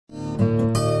Hey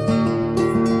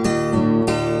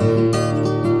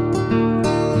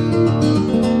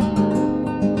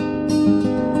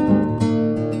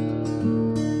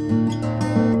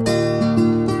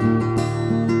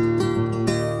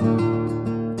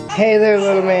there,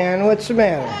 little man. What's the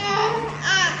matter?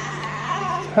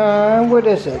 Huh? What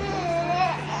is it?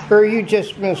 Or are you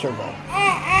just miserable?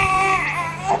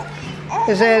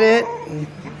 Is that it?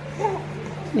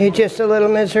 You're just a little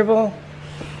miserable?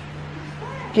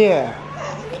 Yeah.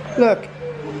 Look,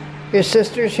 your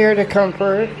sister's here to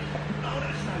comfort.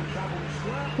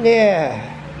 Yeah.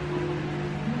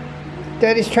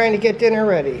 Daddy's trying to get dinner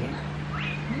ready.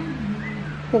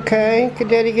 Okay, could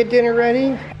Daddy get dinner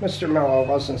ready? Mr. Mellow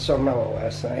wasn't so mellow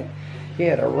last night. He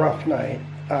had a rough night.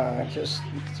 Just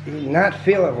not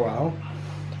feeling well.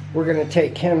 We're going to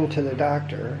take him to the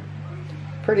doctor.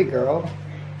 Pretty girl.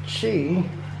 She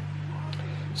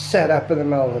sat up in the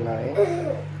middle of the night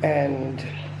and,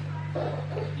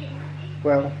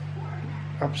 well,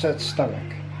 upset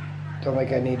stomach. Don't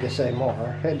think I need to say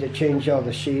more. Had to change all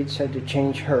the sheets, had to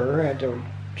change her, had to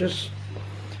just...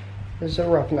 It was a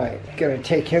rough night. Gonna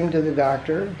take him to the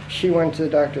doctor. She went to the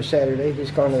doctor Saturday.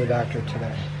 He's going to the doctor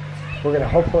today. We're gonna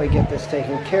hopefully get this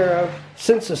taken care of.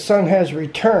 Since the sun has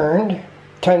returned,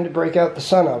 time to break out the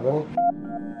sun oven.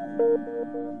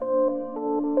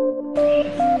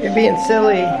 You're being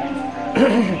silly.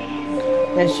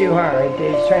 Yes, you are.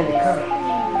 Dave's trying to cook.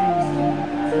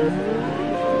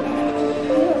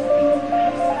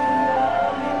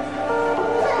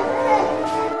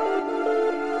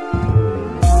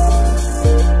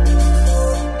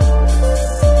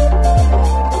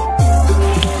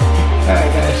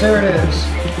 There it is.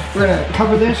 We're going to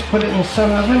cover this, put it in the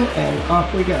sun oven, and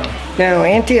off we go. Now,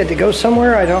 Auntie had to go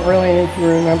somewhere. I don't really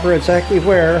remember exactly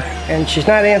where, and she's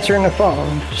not answering the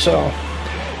phone, so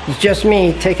it's just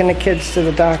me taking the kids to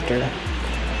the doctor.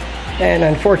 And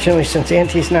unfortunately, since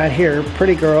Auntie's not here,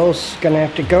 pretty girl's going to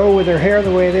have to go with her hair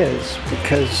the way it is,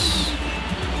 because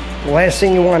the last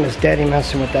thing you want is Daddy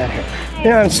messing with that hair. You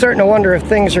know, I'm starting to wonder if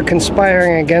things are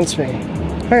conspiring against me.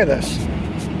 Look at this.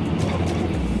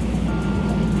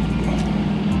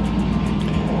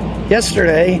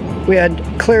 Yesterday, we had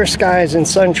clear skies and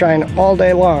sunshine all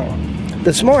day long.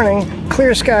 This morning,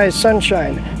 clear skies,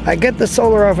 sunshine. I get the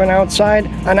solar oven outside.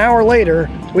 An hour later,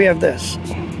 we have this.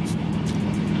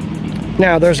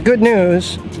 Now, there's good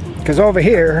news, because over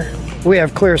here, we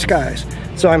have clear skies.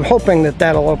 So I'm hoping that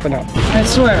that'll open up. I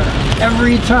swear,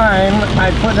 every time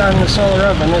I put on the solar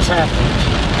oven, this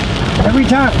happens. Every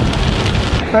time.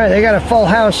 All right, they got a full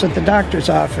house at the doctor's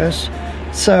office.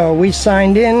 So we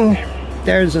signed in.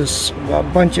 There's a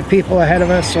bunch of people ahead of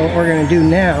us, so what we're going to do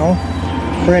now,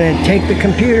 we're going to take the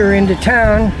computer into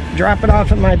town, drop it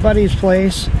off at my buddy's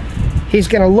place. He's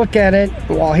going to look at it.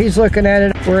 While he's looking at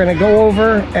it, we're going to go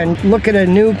over and look at a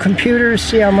new computer,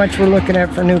 see how much we're looking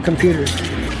at for new computers.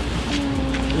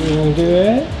 You want to do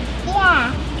it?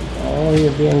 Yeah. Oh,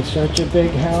 you're being such a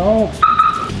big help.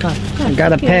 I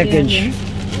got a package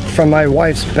from my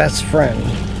wife's best friend,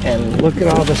 and look at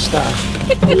all the stuff.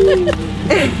 And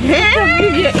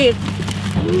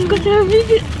we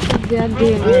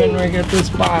get this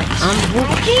box.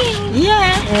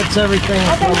 Yeah. It's everything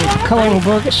from coloring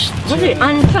books to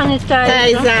Hand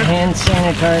sanitizer. hand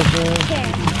sanitizer.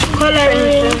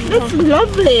 Coloring. That's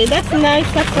lovely. That's nice.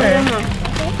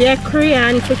 Yeah,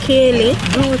 crayon for Kaylee.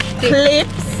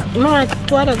 Clips.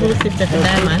 What are those sister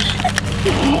diamond?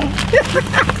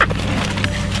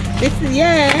 This is,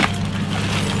 yeah.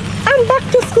 And back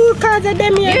to school cards of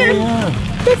them here. Yeah.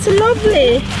 That's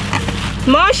lovely.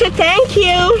 Marsha, thank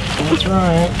you. That's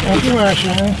right. Thank you,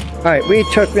 Marsha. Alright, we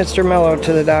took Mr. Mellow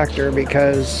to the doctor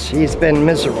because he's been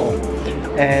miserable.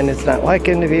 And it's not like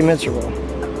him to be miserable.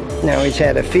 Now he's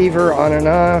had a fever on and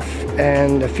off,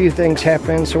 and a few things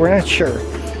happened, so we're not sure.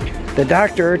 The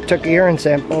doctor took a urine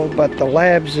sample, but the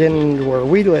labs in where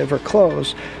we live are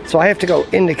closed, so I have to go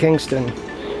into Kingston.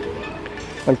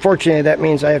 Unfortunately, that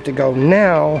means I have to go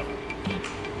now,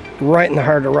 right in the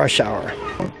heart of rush hour.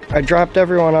 I dropped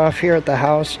everyone off here at the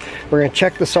house. We're going to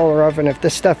check the solar oven. If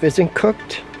this stuff isn't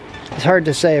cooked, it's hard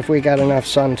to say if we got enough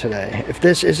sun today. If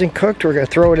this isn't cooked, we're going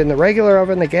to throw it in the regular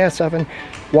oven, the gas oven,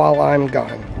 while I'm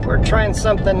gone. We're trying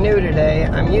something new today.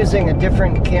 I'm using a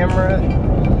different camera.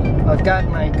 I've got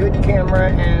my good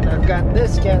camera, and I've got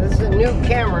this camera. This is a new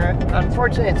camera.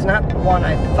 Unfortunately, it's not the one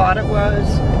I thought it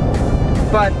was,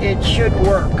 but it should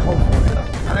work, hopefully.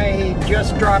 I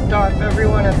just dropped off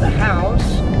everyone at the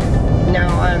house.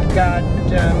 Now I've got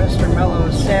Mr.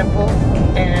 Mellow's sample,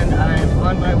 and I'm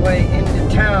on my way into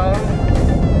town.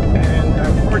 And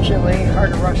unfortunately,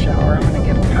 hard rush hour, I'm going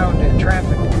to get pounded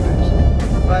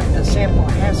traffic-wise. But the sample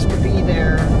has to be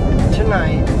there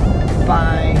tonight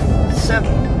by 7,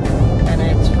 and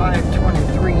it's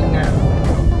 5:23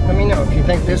 now. Let me know if you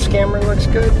think this camera looks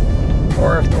good,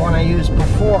 or if the one I used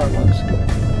before looks good.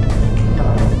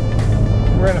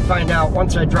 We're going to find out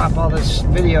once I drop all this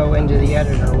video into the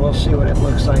editor. We'll see what it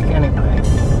looks like anyway.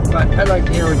 But I'd like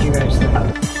to hear what you guys think.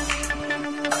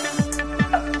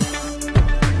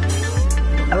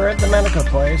 We're at the medical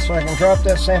place, so I can drop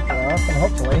that sample off and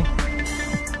hopefully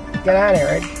get out of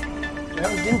here.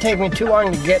 It didn't take me too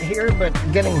long to get here, but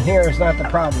getting here is not the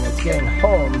problem. It's getting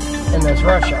home in this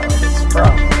rush hour that's the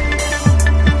problem.